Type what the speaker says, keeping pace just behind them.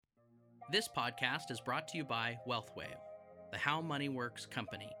This podcast is brought to you by WealthWave, the How Money Works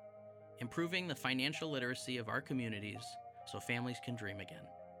company, improving the financial literacy of our communities so families can dream again.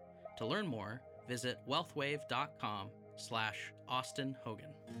 To learn more, visit wealthwave.com/Austin Hogan.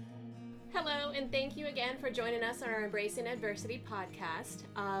 Hello, and thank you again for joining us on our Embracing Adversity podcast.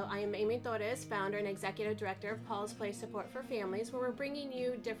 I am Amy Torres, founder and executive director of Paul's Place Support for Families, where we're bringing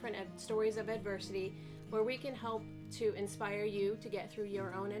you different stories of adversity where we can help to inspire you to get through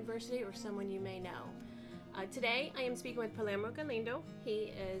your own adversity or someone you may know. Today, I am speaking with Palermo Galindo.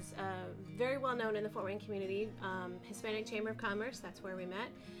 He is very well known in the Fort Wayne community, Hispanic Chamber of Commerce, that's where we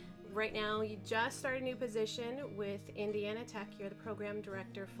met. Right now, you just started a new position with Indiana Tech. You're the program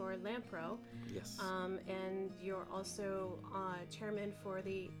director for Lampro. Yes. And you're also chairman for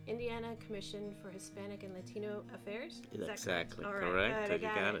the Indiana Commission for Hispanic and Latino Affairs. Is Exactly. All right, Correct. good, You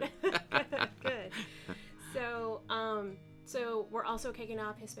I got it. Good. So we're also kicking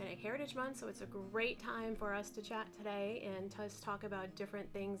off Hispanic Heritage Month, so it's a great time for us to chat today and to talk about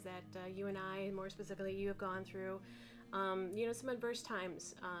different things that you and I, more specifically, you have gone through. Some adverse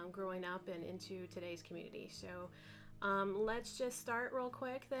times growing up and into today's community. So let's just start real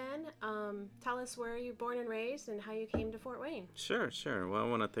quick then. Tell us where you were born and raised and how you came to Fort Wayne. Sure. Well, I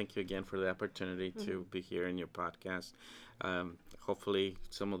want to thank you again for the opportunity to be here in your podcast. Hopefully,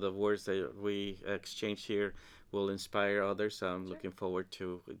 some of the words that we exchange here will inspire others. I'm looking forward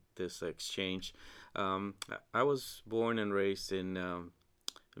to this exchange. I was born and raised in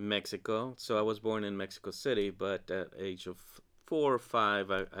Mexico. So I was born in Mexico City, but at age of 4 or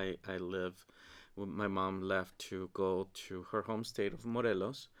 5, I live. My mom left to go to her home state of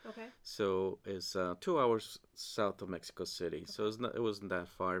Morelos. Okay. So it's 2 hours south of Mexico City. Okay. So it wasn't that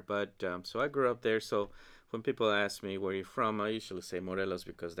far. But so I grew up there. So when people ask me where you're from, I usually say Morelos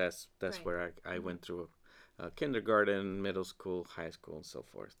because that's right. Where I went through kindergarten, middle school, high school, and so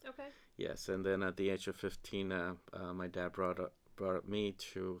forth. Okay. Yes, and then at the age of 15, my dad brought me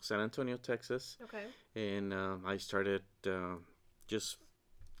to San Antonio, Texas. Okay. And I started just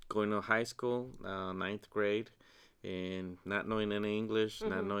going to high school, 9th grade, and not knowing any English,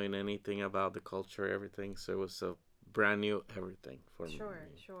 not knowing anything about the culture, everything. So it was a brand new everything for me. Sure.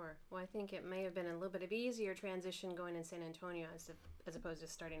 Well, I think it may have been a little bit of easier transition going in San Antonio as opposed to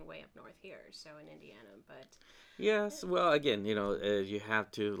starting way up north here, so in Indiana. But yes, well, again, you have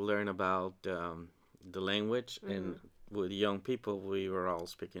to learn about the language and with young people, we were all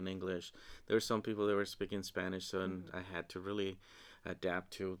speaking English. There were some people that were speaking Spanish, so I had to really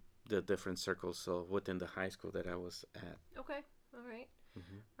adapt to the different circles. So within the high school that I was at. Okay, all right.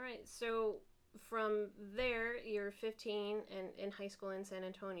 All right, so from there, you're 15 and in high school in San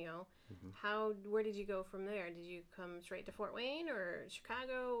Antonio. Where did you go from there? Did you come straight to Fort Wayne or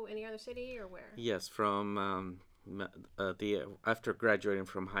Chicago, any other city, or where? Yes, from after graduating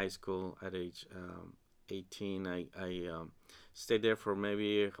from high school at age 18, I stayed there for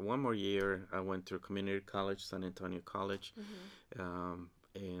maybe one more year. I went to community college, San Antonio College, and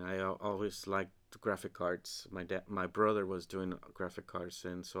I always liked graphic arts. My brother was doing graphic arts,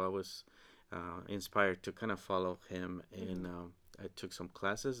 and so I was inspired to kind of follow him, and I took some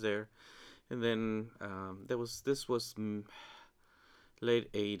classes there, and then this was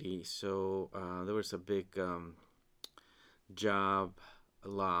late 80s, so there was a big job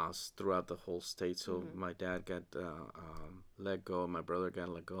loss throughout the whole state. So my dad got let go, my brother got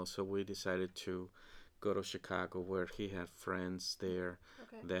let go. So we decided to go to Chicago, where he had friends there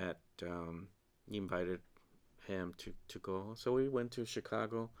that invited him to go. So we went to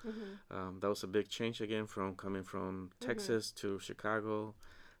Chicago. That was a big change again from coming from Texas to Chicago.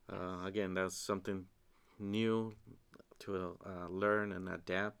 Again, that's something new to learn and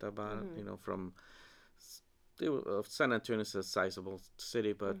adapt about. From San Antonio is a sizable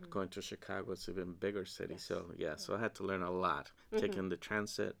city, but going to Chicago is an even bigger city. Yes. So so I had to learn a lot, taking the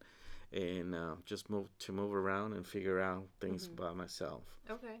transit and just move around and figure out things by myself.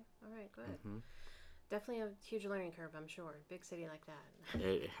 Okay, all right, good. Definitely a huge learning curve, I'm sure. Big city like that.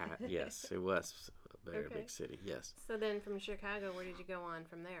 Yes, it was a very big city. Yes. So then, from Chicago, where did you go on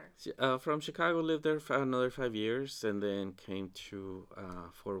from there? From Chicago, lived there for another 5 years, and then came to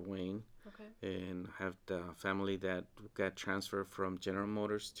Fort Wayne. Okay. And have the family that got transferred from General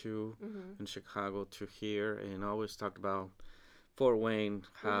Motors to in Chicago to here, and always talked about Fort Wayne,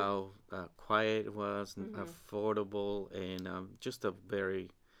 how quiet it was, and affordable, and just a very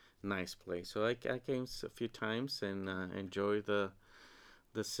nice place. So I came a few times and enjoyed the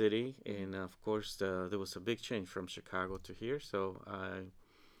city, and of course there was a big change from Chicago to here. So I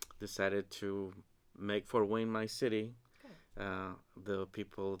decided to make Fort Wayne my city. The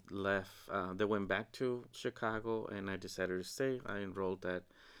people left. They went back to Chicago, and I decided to stay. I enrolled at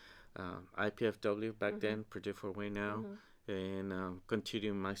IPFW back then, Purdue Fort Wayne now, and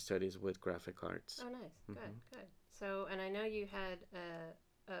continuing my studies with graphic arts. Oh, nice. Good. So, and I know you had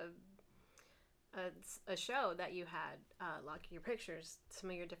a show that you had, like your pictures, some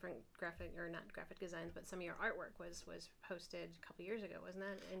of your different graphic, or not graphic designs, but some of your artwork was posted a couple years ago, wasn't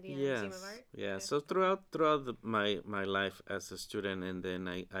that? Indiana Museum of Art? Yeah. Okay. So throughout my life as a student, and then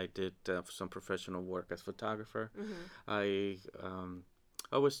I did some professional work as photographer. I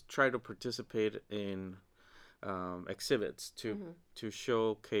always try to participate in exhibits to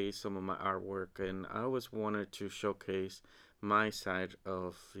showcase some of my artwork, and I always wanted to showcase my side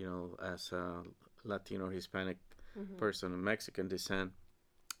of, as a Latino or Hispanic person of Mexican descent,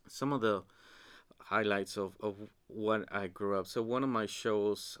 some of the highlights of what I grew up. So one of my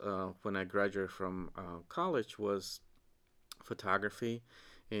shows when I graduated from college was photography,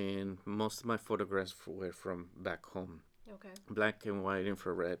 and most of my photographs were from back home. Okay. Black and white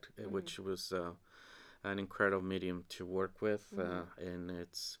infrared, which was an incredible medium to work with, and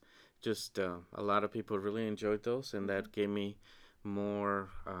it's just a lot of people really enjoyed those, and that gave me more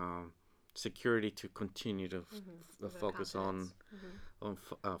security to continue to focus on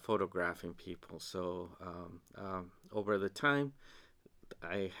photographing people. So over the time,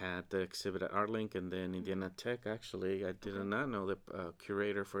 I had the exhibit at ArtLink, and then Indiana Tech. Actually, I did not know the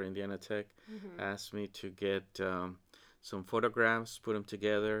curator for Indiana Tech asked me to get some photographs, put them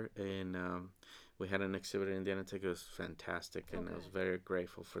together, and we had an exhibit in Indiana Tech. It was fantastic, and I was very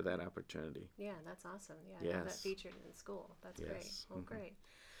grateful for that opportunity. Yeah, that's awesome. Yeah, have that featured in school. That's great. Well, great.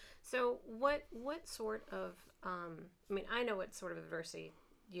 So what sort of, I mean, I know what sort of adversity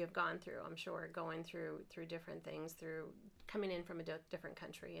you have gone through, I'm sure, going through different things, through coming in from a different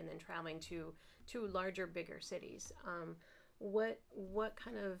country and then traveling to larger, bigger cities. What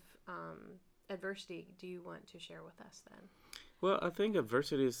kind of adversity do you want to share with us then? Well, I think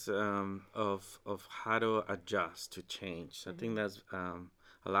adversity is of how to adjust to change. I think that's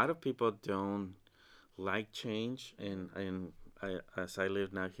a lot of people don't like change, and as I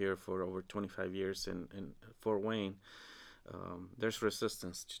live now here for over 25 years in Fort Wayne, there's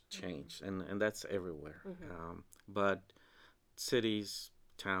resistance to change, and that's everywhere. But cities,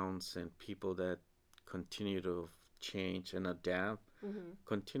 towns, and people that continue to change and adapt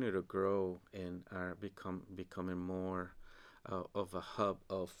continue to grow and are becoming more of a hub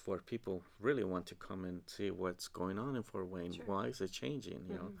of where people really want to come and see what's going on in Fort Wayne. Sure. Why is it changing?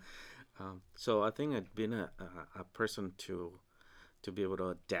 You know, so I think I've been a person to be able to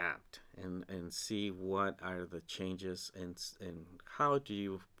adapt and see what are the changes and how do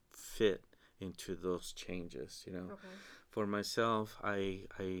you fit into those changes. You know, for myself, I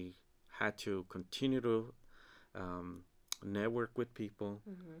had to continue to network with people.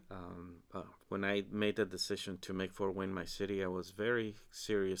 When I made the decision to make Fort Wayne my city, I was very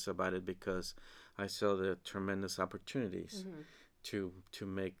serious about it because I saw the tremendous opportunities to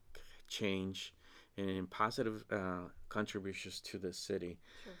make change and positive contributions to the city.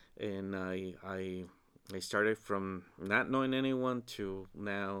 Sure. And I started from not knowing anyone to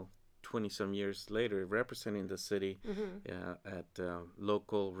now 20 some years later representing the city at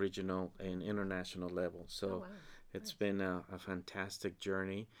local, regional, and international level. So it's been a fantastic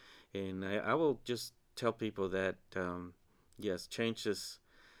journey, and I will just tell people that yes, change is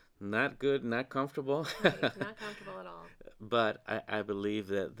not good, not comfortable. Right, not comfortable at all. But I believe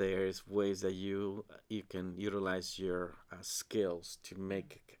that there's ways that you can utilize your skills to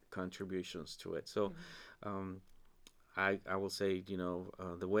make contributions to it. So I will say, you know,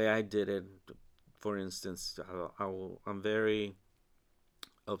 the way I did it, for instance, I'm very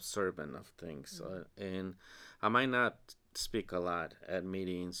observant of things, and I might not speak a lot at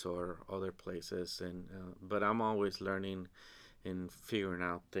meetings or other places, and but I'm always learning and figuring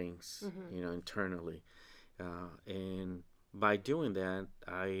out things, you know, internally, and by doing that,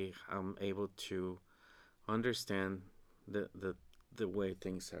 I am able to understand the way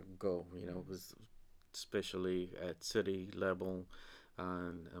things go, you know, especially at city level,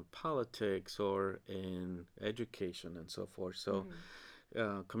 and politics or in education and so forth. So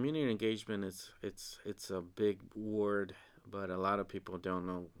community engagement it's a big word, but a lot of people don't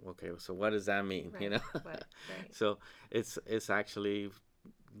know, okay, so what does that mean? Right. You know. Right. So it's actually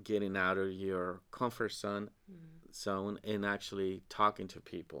getting out of your comfort zone and actually talking to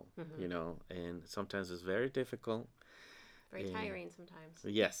people, you know, and sometimes it's very difficult, very tiring sometimes.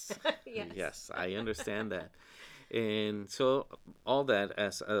 Yes. Yes, I understand that. And so all that,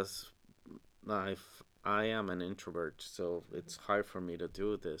 as I am an introvert, so it's hard for me to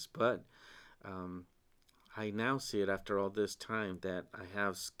do this, but I now see it after all this time that I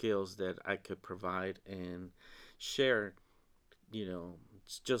have skills that I could provide and share, you know,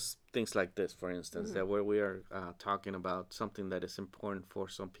 just things like this, for instance, that where we are talking about something that is important for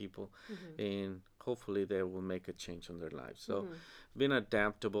some people, and hopefully they will make a change in their lives. So being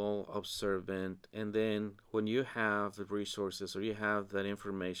adaptable, observant, and then when you have the resources or you have that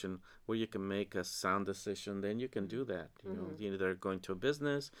information where you can make a sound decision, then you can do that. You know, either going to a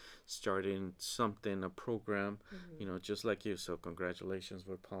business, starting something, a program, you know, just like you. So congratulations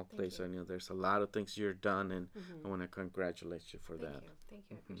with Paul Place. I know there's a lot of things you're done, and I want to congratulate you for that. Thank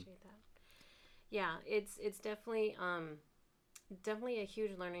you. I appreciate that. Yeah, it's definitely definitely a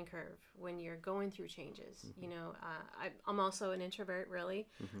huge learning curve when you're going through changes. You know, I'm also an introvert, really,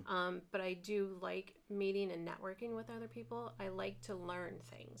 but I do like meeting and networking with other people. I like to learn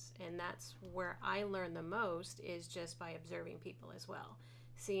things, and that's where I learn the most, is just by observing people as well,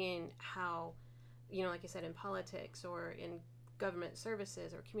 seeing how, you know, like I said, in politics or in government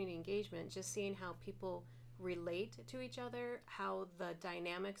services or community engagement, just seeing how people relate to each other, how the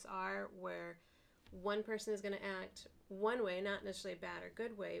dynamics are, where one person is going to act one way, not necessarily a bad or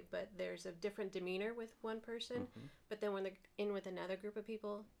good way, but there's a different demeanor with one person. But then when they're in with another group of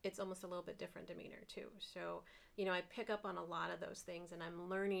people, it's almost a little bit different demeanor too. So, you know, I pick up on a lot of those things, and I'm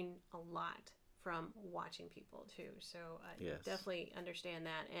learning a lot from watching people too. So I definitely understand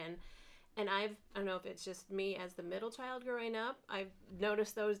that. And I don't know if it's just me as the middle child growing up, I've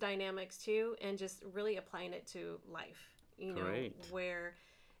noticed those dynamics too, and just really applying it to life, you know, where,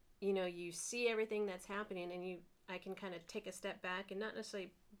 you know, you see everything that's happening, and I can kind of take a step back and not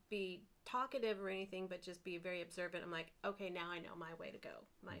necessarily be talkative or anything, but just be very observant. I'm like, okay, now I know my way to go,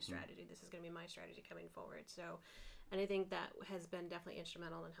 my strategy. This is going to be my strategy coming forward. So, and I think that has been definitely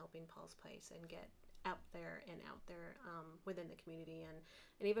instrumental in helping Paul's Place and get out there within the community,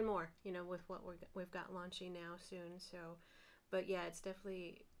 and even more, you know, with what we've got launching now soon. So, but yeah, it's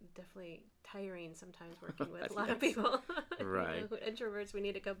definitely tiring sometimes working with a lot of people. Right. You know, introverts, we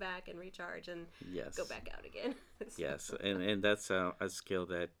need to go back and recharge and go back out again. So. Yes, and that's a skill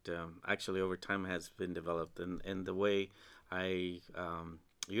that actually over time has been developed, and the way I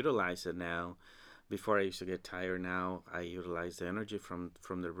utilize it now. Before I used to get tired. Now I utilize the energy from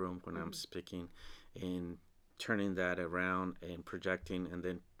the room when I'm speaking, and turning that around and projecting, and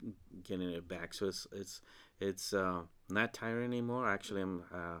then getting it back. So it's not tiring anymore. Actually, I'm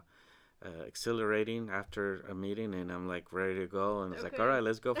accelerating after a meeting, and I'm like ready to go, and it's like, all right,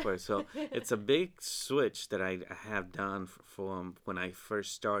 let's go for it. So it's a big switch that I have done from when I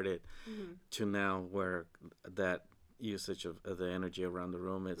first started to now, where that usage of the energy around the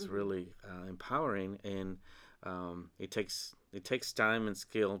room, it's really empowering, and it takes time and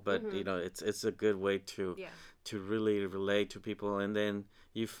skill, but you know, it's a good way to really relate to people. And then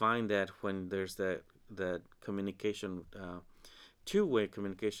you find that when there's that communication, two-way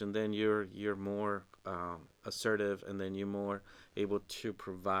communication, then you're more assertive, and then you're more able to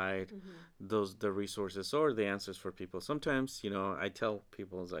provide the resources or the answers for people. Sometimes, you know, I tell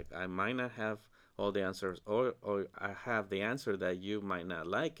people, it's like, I might not have all the answers, or I have the answer that you might not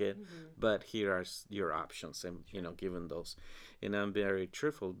like it, but here are your options, and you know, given those. And I'm very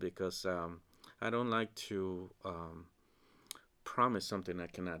truthful, because I don't like to promise something I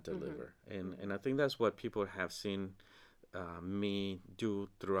cannot deliver. And I think that's what people have seen me do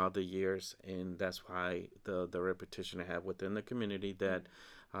throughout the years, and that's why the repetition I have within the community, that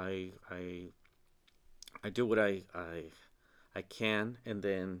I do what I can, and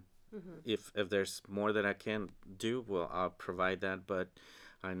then if there's more that I can do, well, I'll provide that, but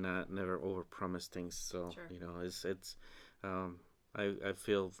I never overpromise things. So you know, it's I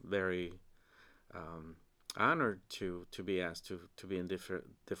feel very honored to be asked to be in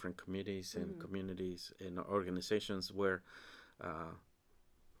different committees and communities and organizations where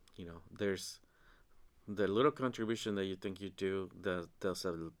you know, there's the little contribution that you think you do does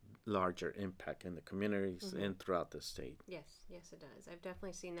a larger impact in the communities and throughout the state. Yes, it does. I've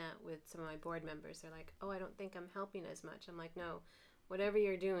definitely seen that with some of my board members. They're like, oh, I don't think I'm helping as much. I'm like, no, whatever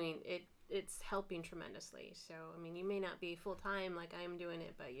you're doing, it's helping tremendously. So, I mean, you may not be full-time like I am doing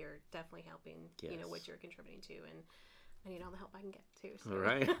it, but you're definitely helping, you know, what you're contributing to. And I need all the help I can get, too. So. All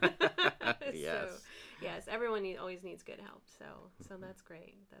right. Yes. So, yes, everyone always needs good help. So that's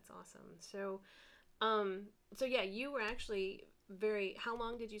great. That's awesome. So, yeah, you were actually how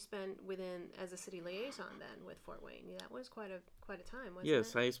long did you spend as a city liaison then with Fort Wayne? That was quite a time, wasn't it?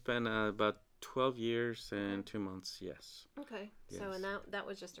 Yes, I spent about 12 years and 2 months, yes. Okay. Yes. So, and that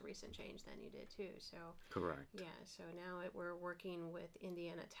was just a recent change then you did too. So correct. Yeah, so now we're working with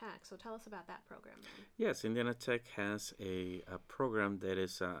Indiana Tech. So tell us about that program then. Yes, Indiana Tech has a program that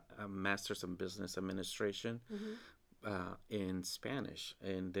is a Master's in Business Administration in Spanish,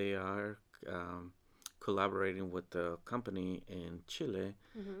 and they are collaborating with the company in Chile,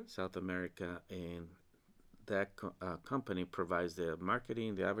 South America, and that company provides the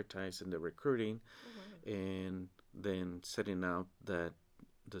marketing, the advertising, the recruiting, and then setting out that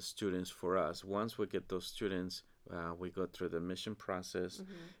the students for us. Once we get those students, we go through the mission process,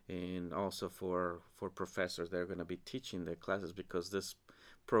 and also for professors, they're going to be teaching their classes because this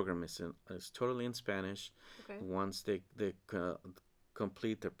program is totally in Spanish. Okay. Once they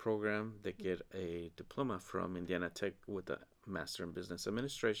complete the program, they get a diploma from Indiana Tech with a Master in Business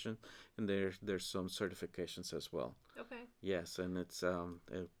Administration, and there's some certifications as well. Okay. Yes, and it's a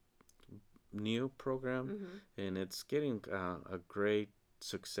new program, and it's getting a great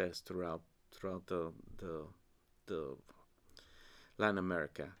success throughout the Latin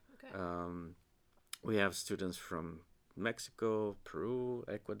America. Okay. We have students from Mexico, Peru,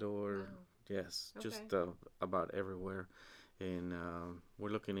 Ecuador. Wow. Yes, Okay. just about everywhere, and we're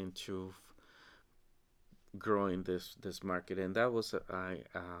looking into growing this market, and that was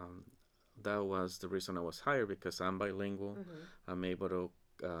the reason I was hired, because I'm bilingual. I'm able to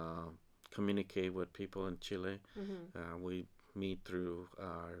communicate with people in Chile. We meet through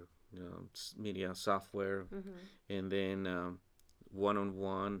our media software, and then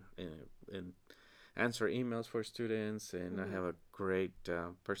one-on-one and answer emails for students. And I have a great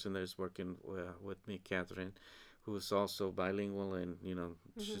person that is working with me, Catherine, who is also bilingual, and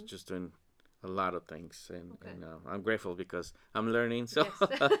she's just doing a lot of things, and I'm grateful because I'm learning. So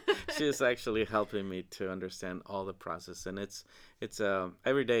Yes. she's actually helping me to understand all the process, and it's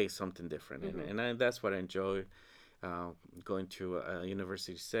every day is something different, and that's what I enjoy. Going to a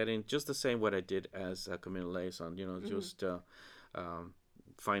university setting, just the same what I did as a community liaison, just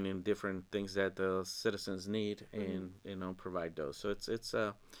finding different things that the citizens need, and provide those. So it's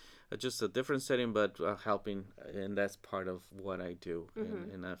just a different setting, but helping, and that's part of what I do,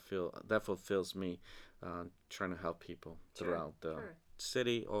 and I feel that fulfills me, trying to help people throughout the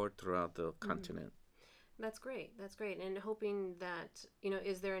city or throughout the continent. That's great. That's great. And hoping that,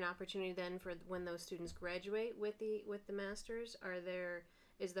 is there an opportunity then for when those students graduate with the masters?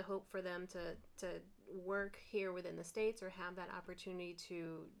 Is the hope for them to work here within the States, or have that opportunity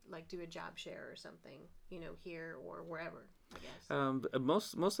to like do a job share or something, here or wherever, I guess?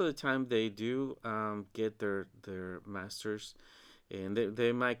 Most of the time they do get their masters, and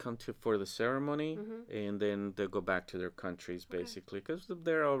they might come for the ceremony, and then they go back to their countries, basically, because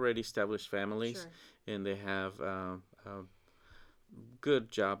they're already established families. Sure. And they have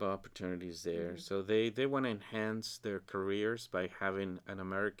good job opportunities there. So they want to enhance their careers by having an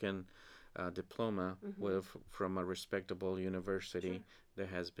American diploma from a respectable university that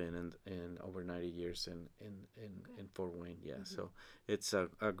has been in over 90 years in Fort Wayne. Yeah, so it's a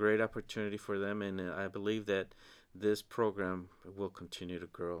great opportunity for them, and I believe that this program will continue to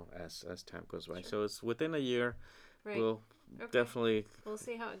grow as time goes by. So it's within a year. Right. We'll definitely. We'll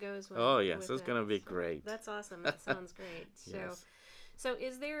see how it goes. Yes, it's going to be great. That's awesome. That sounds great. Yes. So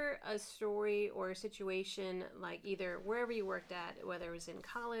is there a story or a situation, like either wherever you worked at, whether it was in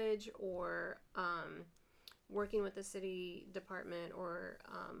college or working with the city department, or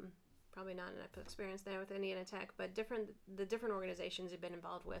probably not enough experience there with Indiana Tech, but the different organizations you've been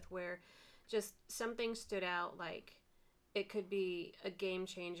involved with, where just something stood out, like it could be a game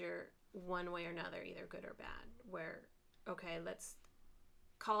changer one way or another, either good or bad, where, okay, let's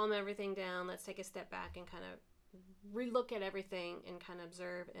calm everything down, let's take a step back and kind of relook at everything and kind of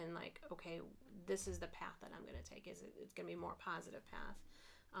observe, and like, okay, this is the path that I'm going to take. It's going to be a more positive path.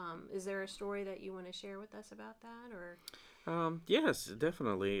 Is there a story that you want to share with us about that, or? Yes,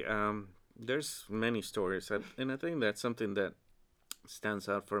 definitely. There's many stories, and I think that's something that stands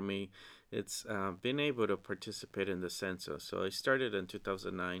out for me. It's being able to participate in the census. So I started in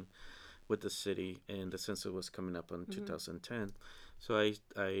 2009 with the city, and the census was coming up in 2010. So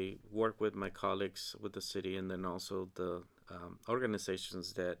I work with my colleagues with the city, and then also the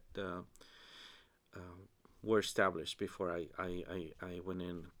organizations that were established before I went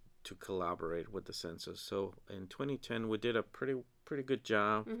in to collaborate with the census. So in 2010, we did a pretty good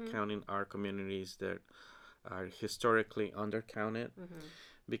job counting our communities that are historically undercounted.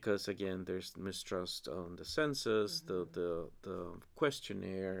 Because again, there's mistrust on the census, the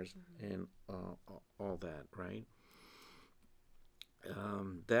questionnaires, and all that, right?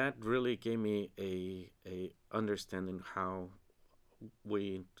 That really gave me a understanding how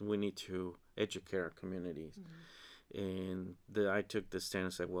we need to educate our communities, and I took the stand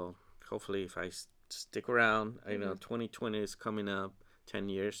and said, well, hopefully, if I stick around, 2020 is coming up, 10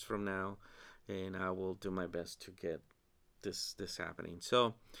 years from now, and I will do my best to get this happening.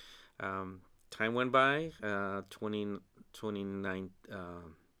 So time went by.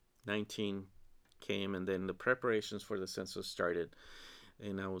 2019 came, and then the preparations for the census started.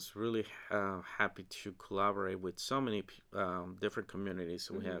 And I was really happy to collaborate with so many different communities.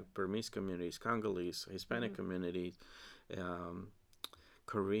 So we have Burmese communities, Congolese, Hispanic communities, um,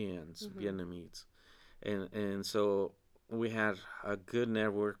 Koreans, Vietnamese, and so we had a good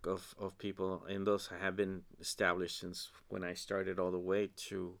network of people, and those have been established since when I started all the way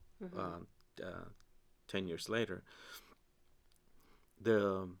to uh, 10 years later.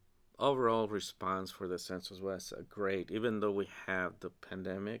 The overall response for the census was great, even though we have the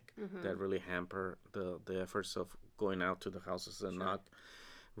pandemic that really hamper the efforts of going out to the houses and knock.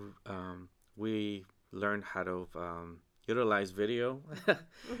 We learned how to utilize video,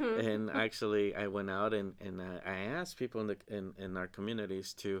 and actually I went out and I asked people in our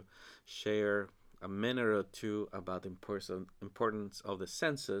communities to share a minute or two about the importance of the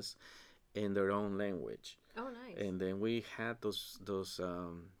census in their own language. Oh, nice. And then we had those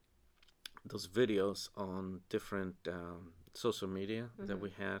videos on different social media that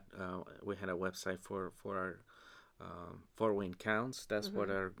we had. We had a website for our Fort Wayne Counts. That's what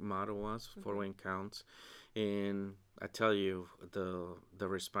our motto was, Fort Wayne Counts. And I tell you, the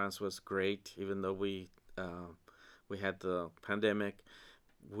response was great. Even though we had the pandemic,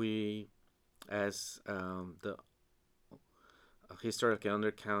 we, as the historically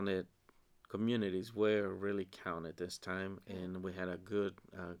undercounted communities, were really counted this time, and we had a good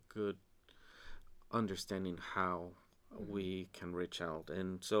understanding how we can reach out.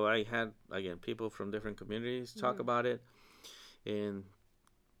 And so I had, again, people from different communities talk about it, and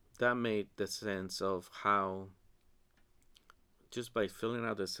that made the sense of how, just by filling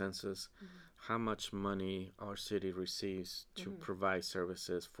out the census, how much money our city receives to provide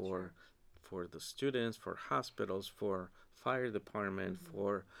services for the students, for hospitals, for fire department,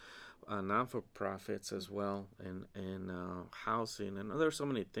 for non-for-profits as well, and housing, and there's so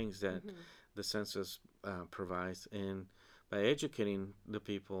many things that the census provides. And by educating the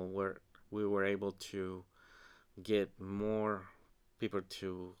people, we were able to get more people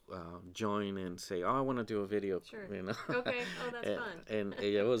to join and say, "Oh, I want to do a video." Sure. You know? Okay. Oh, that's fun. And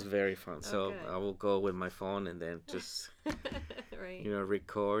it was very fun. So good. I will go with my phone and then just Right.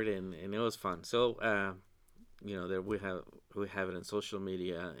 record, and it was fun. So there we have it in social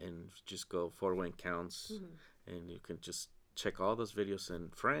media, and just go Fort Wayne Counts, and you can just check all those videos in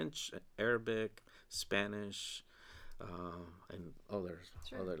French, Arabic, Spanish, and other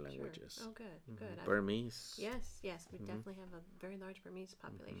languages. Sure. Oh, good, good. Burmese. Yes, we definitely have a very large Burmese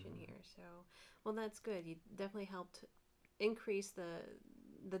population here. So, well, that's good. You definitely helped increase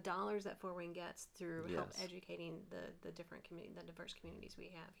the dollars that Fort Wayne gets through help educating the different the diverse communities we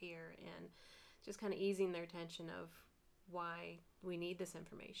have here, and just kind of easing their attention of why we need this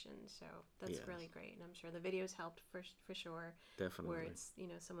information. So that's really great, and I'm sure the videos helped for sure. Definitely. Where it's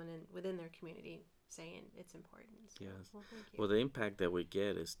someone within their community saying it's important. So, yes. Well, thank you. Well, the impact that we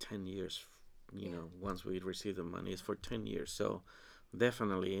get is 10 years. Once we receive the money, it's for 10 years. So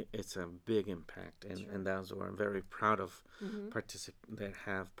definitely, it's a big impact, and that's what I'm very proud of. That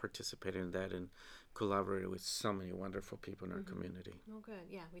have participated in that and collaborated with so many wonderful people in our community. Oh, good.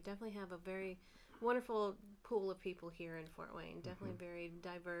 Yeah, we definitely have a very wonderful pool of people here in Fort Wayne. Definitely very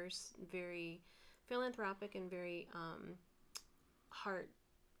diverse, very philanthropic, and very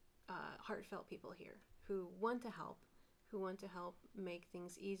heartfelt people here who want to help, make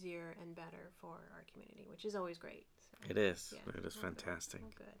things easier and better for our community, which is always great. So, it is. Yeah. It is fantastic.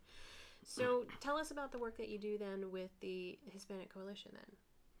 Oh, good. So tell us about the work that you do then with the Hispanic Coalition then.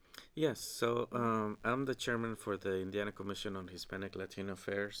 Yes, so I'm the chairman for the Indiana Commission on Hispanic Latino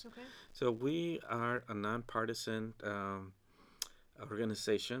Affairs. Okay. So we are a nonpartisan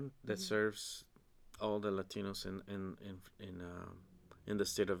organization that serves all the Latinos in the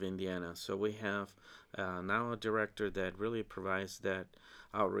state of Indiana. So we have now a director that really provides that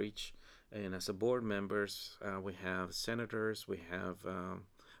outreach, and as a board members, we have senators, we have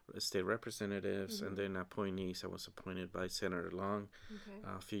state representatives, and then appointees. I was appointed by Senator Long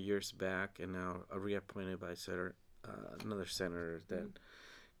a few years back, and now reappointed by another senator that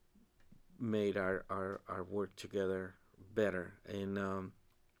made our work together better. And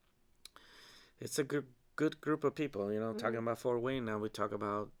it's a good group of people. Talking about Fort Wayne, now we talk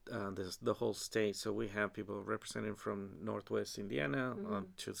about the whole state. So we have people representing from Northwest Indiana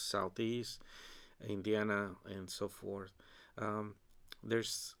to Southeast Indiana and so forth.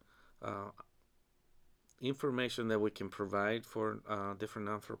 There's information that we can provide for different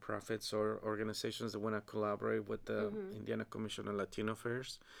non-for-profits or organizations that want to collaborate with the Indiana Commission on Latino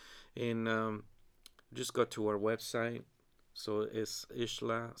Affairs. And just go to our website. So it's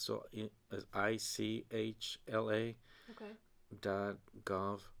ICHLA, so ICHLA Okay.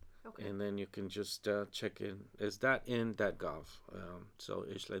 .gov. Okay. And then you can just check in. Is that in .gov? So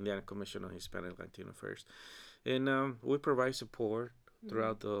Isla Indiana Commission on Hispanic Latino Affairs, and we provide support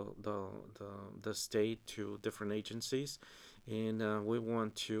throughout the state to different agencies, and we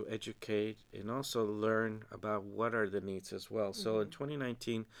want to educate and also learn about what are the needs as well. So in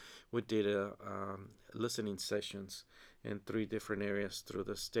 2019, we did listening sessions in 3 different areas through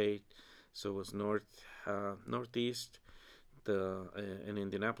the state. So it was northeast, in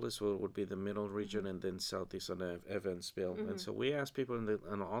Indianapolis would be the middle region, and then southeast on Evansville. And so we asked people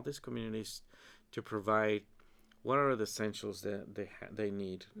in all these communities to provide what are the essentials that they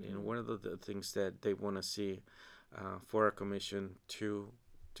need, and what are the things that they want to see for our commission to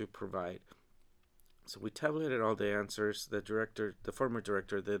provide. So we tabulated all the answers. The former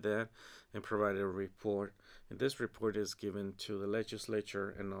director did that and provided a report. And this report is given to the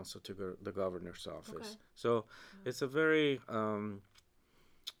legislature and also to the governor's office. Okay. So it's a very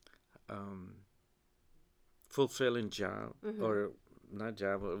fulfilling job, or not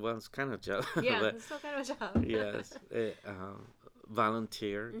job, well, it's kind of job. Yeah, but it's still kind of a job. yes,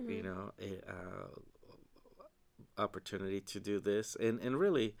 volunteer, opportunity to do this, and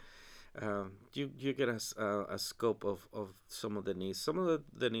really, you get a scope of some of the needs. Some of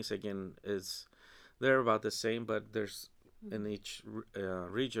the needs again is they're about the same, but there's in each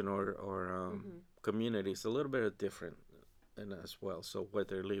region or community is a little bit different, and as well. So what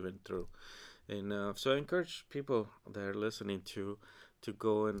they're living through, and so I encourage people that are listening to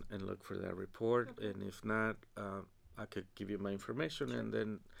go and look for that report, and if not, I could give you my information, and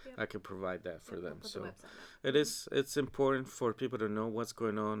then I could provide that for them. So it's important for people to know what's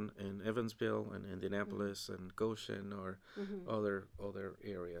going on in Evansville and Indianapolis and Goshen or other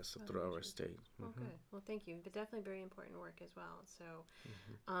areas throughout our state. Okay, well, thank you. But definitely very important work as well. So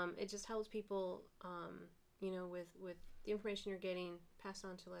it just helps people, with the information you're getting passed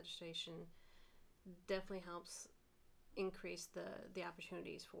on to legislation, definitely helps increase the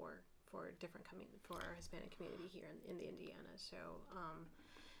opportunities for different for our Hispanic community here in the Indiana. So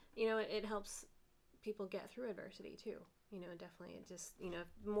it helps people get through adversity too. Definitely it just if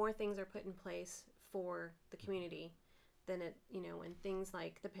more things are put in place for the community, then when things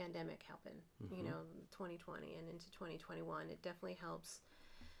like the pandemic happen, 2020 and into 2021, it definitely helps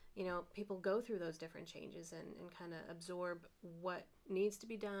people go through those different changes and kind of absorb what needs to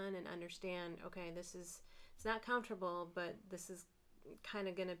be done and understand, okay, it's not comfortable, but this is kind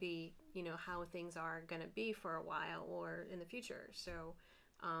of going to be, how things are going to be for a while or in the future. So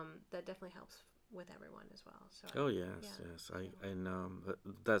that definitely helps with everyone as well. So yes.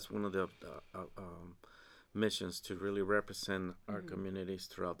 That's one of the missions, to really represent our communities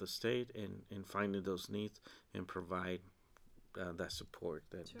throughout the state and finding those needs and provide that support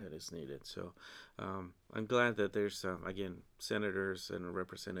that is needed. So I'm glad that there's again senators and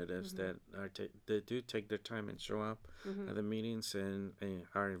representatives that they do take their time and show up at the meetings and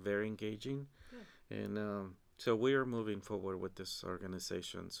are very engaging. And so we are moving forward with this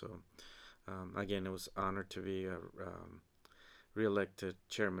organization. So again, it was honored to be reelected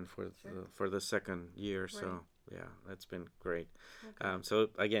chairman for the second year. Right. So yeah, that's been great. Okay. So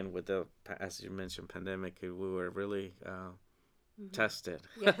again, with as you mentioned, pandemic, we were really tested.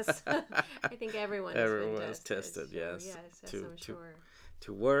 Yes, I think everyone has been tested. Yes, I'm sure.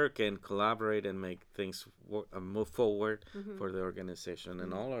 To work and collaborate and make things move forward for the organization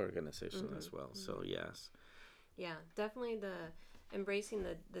and all our organizations as well. So yes. Yeah, definitely embracing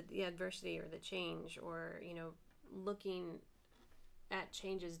the adversity or the change, or looking at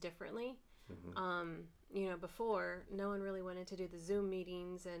changes differently. Before, no one really wanted to do the Zoom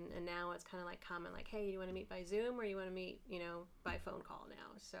meetings, and now it's kind of like common, like, hey, you want to meet by Zoom or you want to meet, by phone call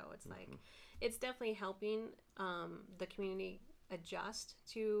now. So it's like, it's definitely helping the community adjust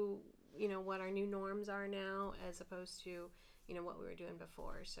to, what our new norms are now, as opposed to, what we were doing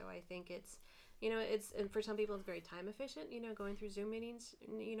before. So I think it's, and for some people it's very time efficient, going through Zoom meetings,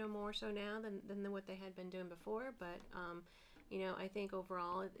 more so now than what they had been doing before. But, I think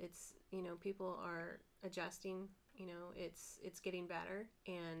overall it's, people are adjusting, it's getting better,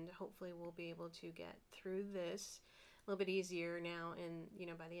 and hopefully we'll be able to get through this a little bit easier now,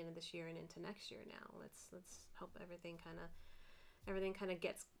 and by the end of this year and into next year now. Let's hope everything kind of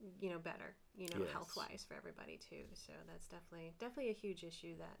gets better, yes, health wise for everybody too. So that's definitely a huge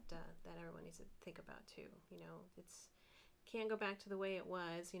issue that everyone needs to think about too. It's can't go back to the way it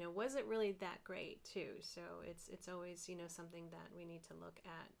was. Was it really that great too? So it's always something that we need to look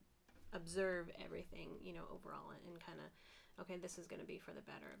at, observe everything overall, and kind of, okay, this is going to be for the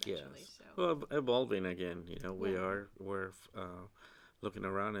better eventually. Yes. So Well, evolving again. We're looking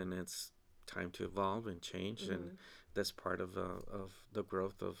around, and it's time to evolve and change, and that's part of the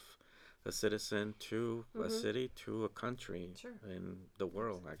growth of a citizen to a city to a country Sure. in the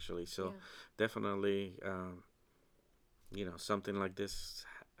world, actually. So Yeah. definitely, something like this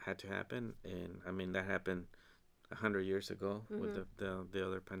had to happen, and I mean that happened 100 years ago with the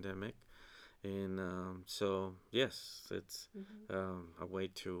other pandemic, and so yes, it's a way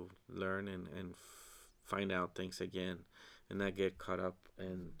to learn and find out things again, and not get caught up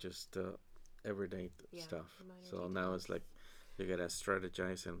in just everyday stuff. minor So now it's like you gotta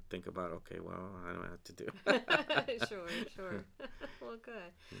strategize and think about, okay, well, I don't have to do. Sure. Well,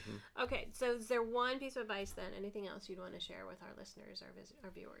 good. Okay, so is there one piece of advice then? Anything else you'd want to share with our listeners, our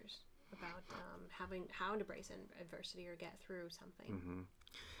viewers, about how to brace in adversity or get through something?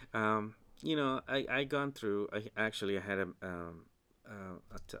 I gone through. I had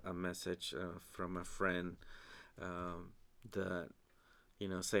a message from a friend that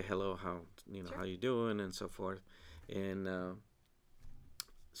say hello, how you doing and so forth, and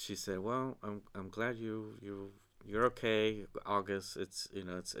she said, well, I'm glad you're okay. August,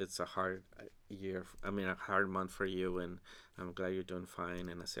 it's a hard year. I mean, a hard month for you, and I'm glad you're doing fine.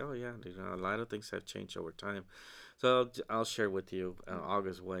 And I say, oh yeah, a lot of things have changed over time. So I'll share with you.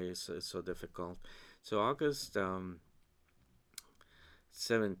 August way is so difficult. So August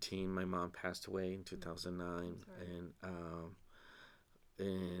 17, my mom passed away in 2009,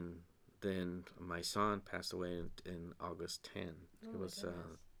 and then my son passed away in August 10. He was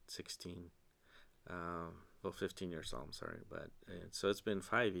 16. Well, 15 years old, I'm sorry. But so it's been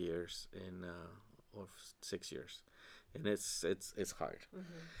 5 years or 6 years. And it's hard.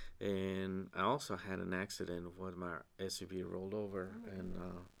 And I also had an accident where my SUV rolled over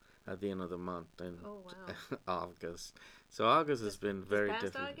at the end of the month in August. So August has been very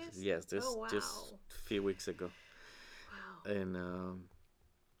difficult. August? Yes, just a few weeks ago. Wow. And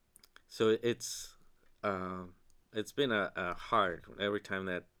so it's been a hard every time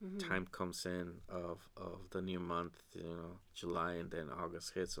that time comes in of the new month, July, and then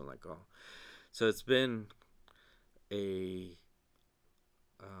August hits. I'm like, oh, so it's been a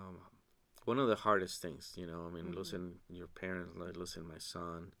one of the hardest things, I mean, losing your parents, like losing my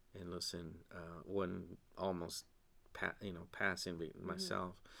son, and losing when almost passing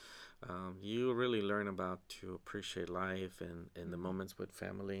myself. You really learn about to appreciate life and the moments with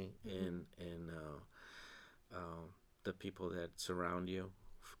family and the people that surround you,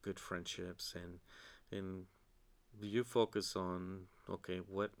 good friendships, and you focus on, okay,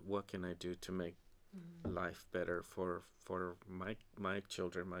 what can I do to make life better for my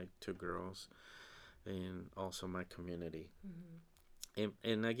children, my two girls, and also my community.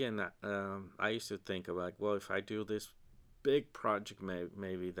 And again, I used to think about, well, if I do this big project,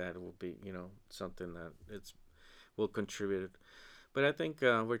 maybe that will be something that will contribute. But I think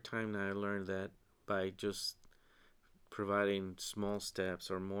over time now I learned that by just providing small steps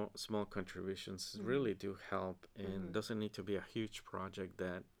or more small contributions really do help, and doesn't need to be a huge project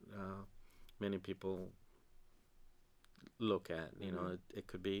that many people look at. It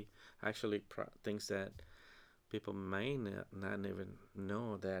could be actually things that people may not even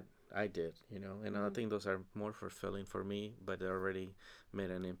know that I did, and I think those are more fulfilling for me, but they already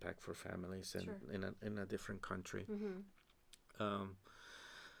made an impact for families and in a different country.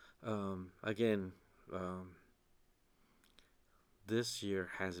 Again, this year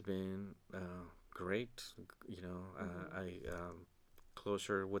has been great. I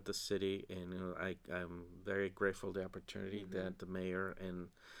closer with the city, and I'm very grateful the opportunity that the mayor and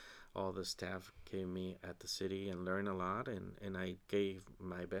all the staff gave me at the city, and learned a lot, and I gave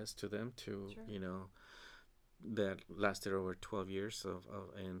my best to them to that lasted over 12 years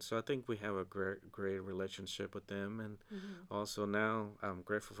and so I think we have a great relationship with them, and also now I'm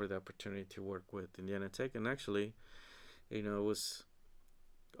grateful for the opportunity to work with Indiana Tech. And actually, it was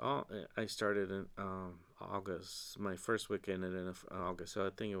I started in August, my first weekend in August, so I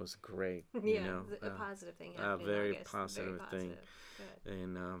think it was great. A positive thing happened. A very in August. positive Very thing. Good.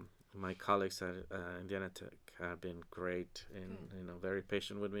 And my colleagues at Indiana Tech have been great, and very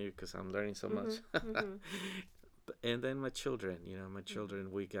patient with me because I'm learning so much. And then my children,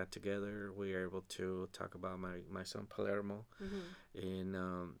 we got together. We were able to talk about my son Palermo, and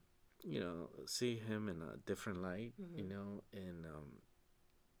see him in a different light, and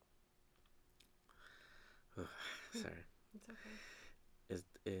sorry. It's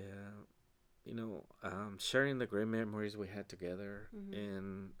okay. Sharing the great memories we had together,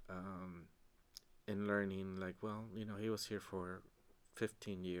 and learning, like, well, he was here for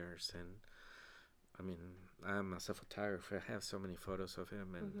 15 years, and I mean, I'm a photographer. I have so many photos of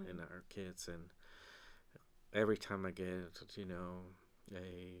him and our kids, and every time I get,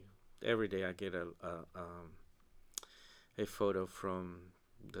 every day I get a photo from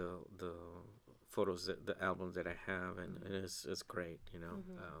the photos the albums that I have, and it's great, you know.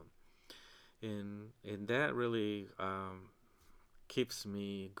 And that really keeps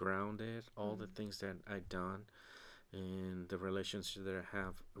me grounded. All the things that I've done, and the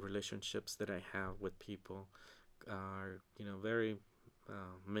relationships that I have with people are, you know, very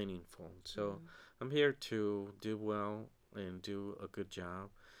meaningful. So I'm here to do well and do a good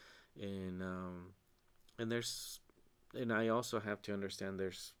job, and there's, and I also have to understand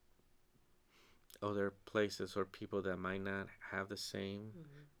there's other places or people that might not have the same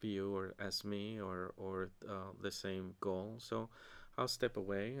view or as me, or the same goal. So I'll step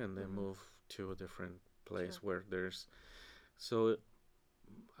away and then move to a different place where there's. So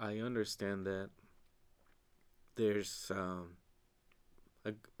I understand that there's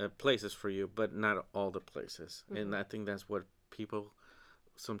places for you, but not all the places. And I think that's what people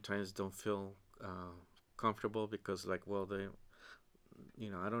sometimes don't feel comfortable, because like, well, they,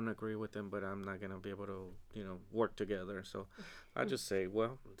 you know, I don't agree with them, but I'm not gonna be able to, you know, work together. So I just say,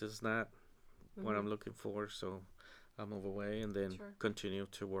 well, this is not what I'm looking for, so I'll move away and then continue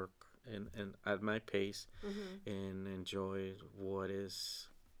to work and at my pace and enjoy what is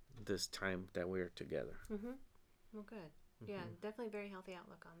this time that we're together. Well, good. Yeah, definitely very healthy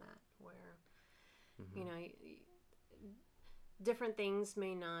outlook on that, where you know, different things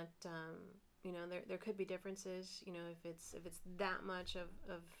may not, you know, there could be differences, you know, if it's that much of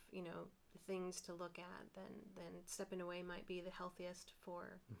you know, things to look at, then stepping away might be the healthiest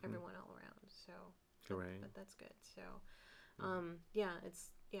for everyone all around. So but that's good. So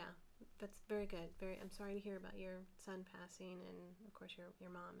that's very good. I'm sorry to hear about your son passing, and of course your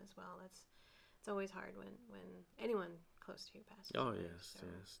mom as well. It's always hard when anyone close to you passes away. Yes,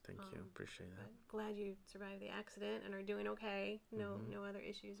 thank you, appreciate that. But glad you survived the accident and are doing okay. No other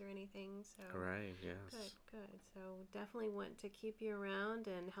issues or anything. So yes. Good. So definitely want to keep you around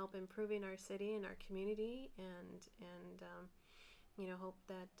and help improving our city and our community, and you know, hope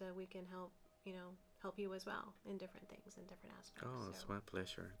that we can help you as well in different things and different aspects. Oh, it's my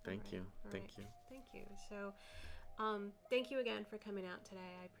pleasure. Thank you. Thank you. So thank you again for coming out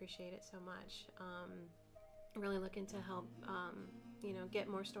today. I appreciate it so much. Really looking to help, you know, get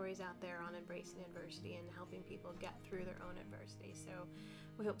more stories out there on embracing adversity and helping people get through their own adversity. So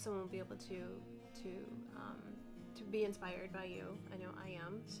we hope someone will be able to be inspired by you. I know I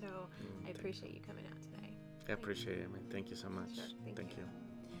am. So I appreciate you coming out today. I appreciate it, man. Thank you so much. Sure. Thank you. you.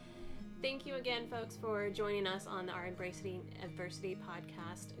 Thank you again, folks, for joining us on our Embracing Adversity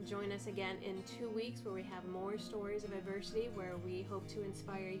podcast. Join us again in 2 weeks, where we have more stories of adversity, where we hope to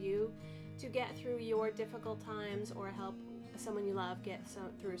inspire you to get through your difficult times, or help someone you love get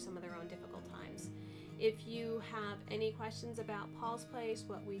through some of their own difficult times. If you have any questions about Paul's Place,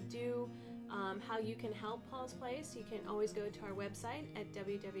 what we do, how you can help Paul's Place, you can always go to our website at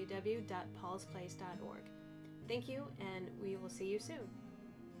www.paulsplace.org. Thank you, and we will see you soon.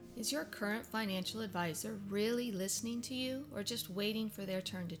 Is your current financial advisor really listening to you, or just waiting for their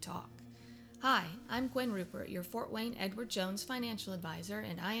turn to talk? Hi, I'm Gwen Rupert, your Fort Wayne Edward Jones financial advisor,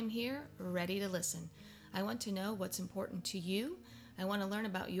 and I am here ready to listen. I want to know what's important to you. I want to learn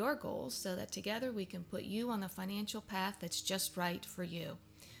about your goals so that together we can put you on the financial path that's just right for you.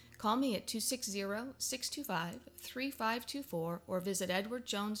 Call me at 260-625-3524 or visit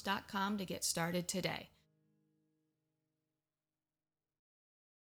edwardjones.com to get started today.